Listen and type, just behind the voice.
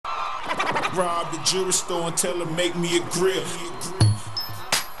Rob the jewelry store and tell her make me a grill.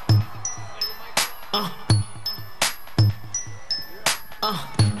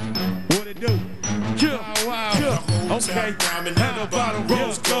 What it do? Yeah, wow. Okay. And the bottle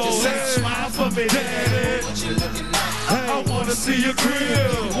rose gold. Smile for me, daddy. I wanna see your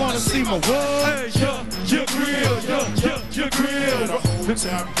grill. You wanna see my what? Hey, your grill, your grill.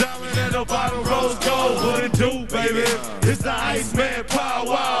 Diamond and the bottle rose gold. What it do, baby? It's the Iceman power.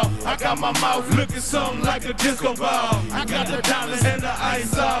 Wow. I got my mouth looking something like a disco ball. I got the diamonds and the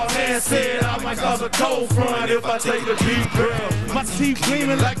ice all. Man said I might cause a cold front if I take a deep breath. My teeth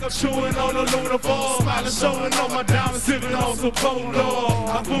gleaming like I'm chewing on a lunar ball. Smiling, showing on my diamonds, sipping on some polo.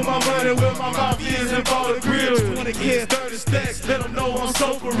 I put my money where my mouth is and bought a grill. 20 kids, 30 stacks, let them know I'm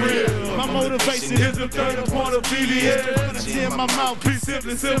so for real. My motivation is the 30 point of VVS. In my mouthpiece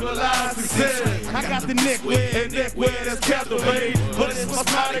simply symbolize success. I got the neckwear and neckwear that's captivating. But it's my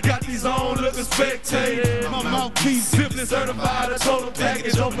smile that got these on looking spectating. My mouthpiece simply certified a total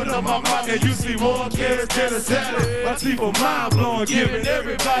package. Open up my mouth and you see more carrots than a salad. My teeth are mind blowing, giving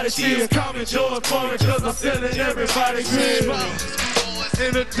everybody shit. Comment yours for me, cause I'm selling everybody shit. Boys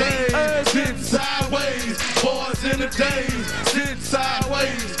in the days, sitting sideways. Boys in the days, sitting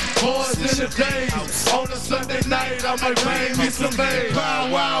sideways. Boys in the days, on a Sunday night, I might bang me some babe. Wow,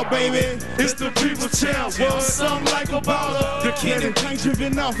 wow, baby, it's the people champ. What? Something like a baller. The candy paint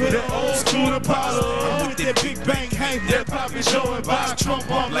driven off of the old school Apollo. I'm with that big bang hang, that poppy showing by. Trump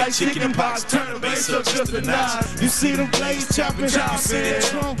on like chicken pox, turn the bass up just a notch. You see them blades chopping, you see that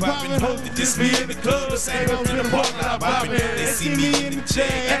Trump popping. Hope that this be in the club, same up in the park lot popping. They see me in the chair,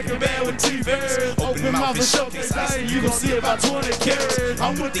 acting bad with TV. Open mouth and showcase, you gon' see about 20 carats.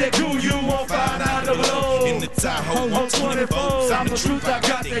 I'm with that do you won't find out the below. In the Tahoe on 24, I'm the truth, I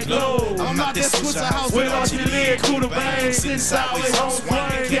got that glow. I'm out that Swisher house with all your lid, cool to bang. Sitting sideways on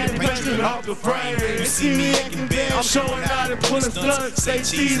swing, candy painting off the frame. You see me acting bad, I'm showing out and pulling stunts. Say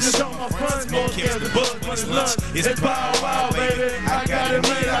cheese and show my fronts, more cares the buzz when it's lunch. It's Bow Wow, baby, I got it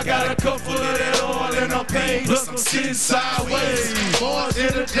made. I got a cup full of that oil and I'm paid. Plus I'm sitting sideways, boys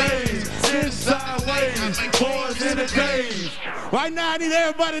in the days. Sitting sideways, boys in the days. Right now I need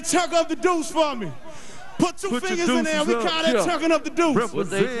everybody to chunk up the deuce for me. Put two fingers in there, we call that chunking up the deuce.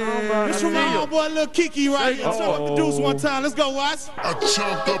 This from my homeboy Lil Kiki right here. Chunk up the deuce one time, let's go watch. I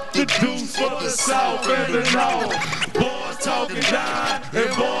chunk up the deuce for the South and the North. Boys talking down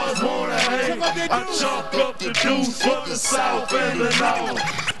and boys wanna hate. I chunk up the deuce for the South and the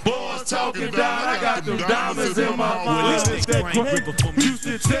North. Boys talking down, I got them diamonds in my mind. Used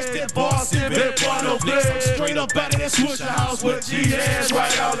to test that boss, that boy no bled. Straight up out of that Swisher house with G-ass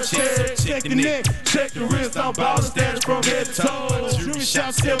right out the chest. Check the neck, check the wrist, I'm ball status from head to toe. Junior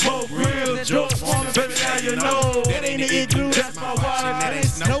shot, still both grills. George Foreman, baby, now you know. That ain't the igloo, that's my watch. That ain't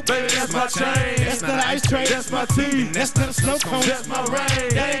snow, baby, that's my chain. That's not ice tray, that's my tea. That's not a snow cone, that's my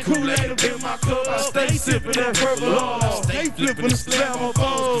rain. That ain't Kool-Aid in my cup. I stay sipping that purple law. Stay flipping the slam on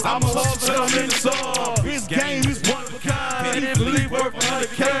foes. I'm a hustler, I'm in the soul. This game is one of a kind. I didn't believe worth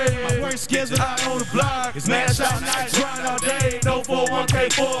 100K. My worst skills out on the block. Smash out nights, grind all day. No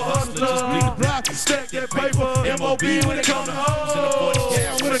 401k for a hustler. Stack that paper, MOB when it come to hoes.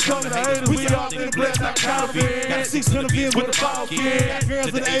 Yeah, when it come to haters, we all in the blessed, not counterfeit. Got 600 views with the ball kid. Got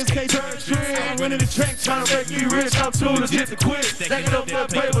girls with the ASK turn trend. I'm running the track, trying to make me rich. I'm too legit to quit. Stacking up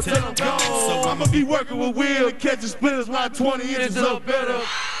that paper till I'm gone. So I'ma be working with Will and catching splitters while 20 inches up better.